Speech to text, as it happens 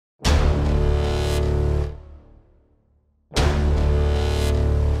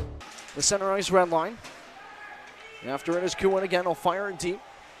the center ice red line. After it is Kuhn again. He'll fire it deep.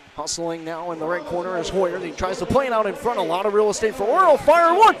 Hustling now in the right corner is Hoyer. He tries to play it out in front. A lot of real estate for Orr. He'll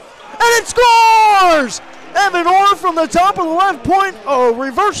fire one, and it scores! Evan Orr from the top of the left point. A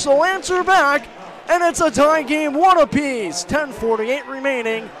reversal answer back, and it's a tie game, 1 apiece. 10:48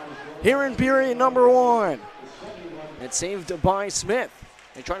 remaining here in period number 1. It's saved by Smith.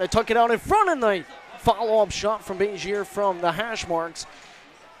 They try to tuck it out in front, and the follow-up shot from Begier from the hash marks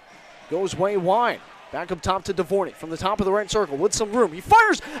goes way wide. Back up top to Devorny from the top of the right circle with some room. He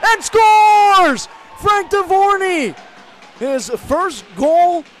fires and scores! Frank Devorny, his first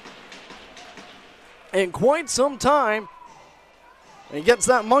goal in quite some time. He gets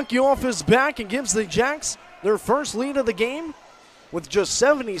that monkey off his back and gives the Jacks their first lead of the game with just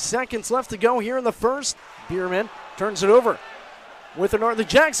 70 seconds left to go here in the first. Bierman turns it over with the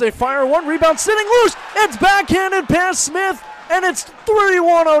Jacks. They fire one, rebound sitting loose. It's backhanded past Smith, and it's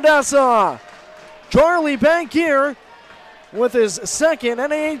 3-1 Odessa. Charlie Bankier with his second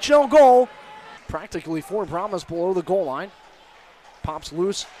NAHL goal. Practically 4 Brahmas below the goal line. Pops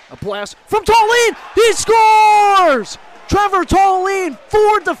loose, a blast from Tallene. He scores! Trevor Tallene,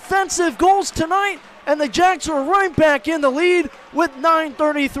 4 defensive goals tonight, and the Jacks are right back in the lead with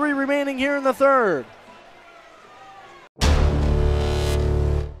 9:33 remaining here in the third.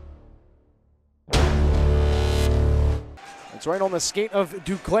 It's right on the skate of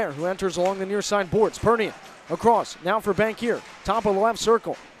Duclair, who enters along the near side boards. Pernian across, now for Bankier. Top of the left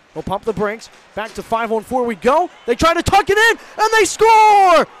circle. He'll pump the brakes. Back to 5-on-4 we go. They try to tuck it in, and they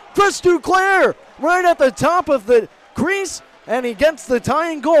score! Chris Duclair right at the top of the crease, and he gets the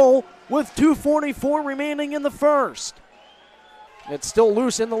tying goal with 2:44 remaining in the first. It's still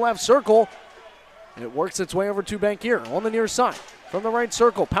loose in the left circle. It works its way over to Bankier on the near side. From the right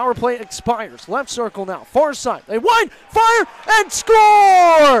circle, power play expires. Left circle now, far side. They wide, fire, and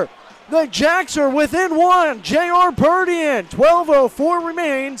score! The Jacks are within 1. J.R. Perdian, 12:04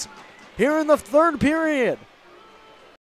 remains here in the third period.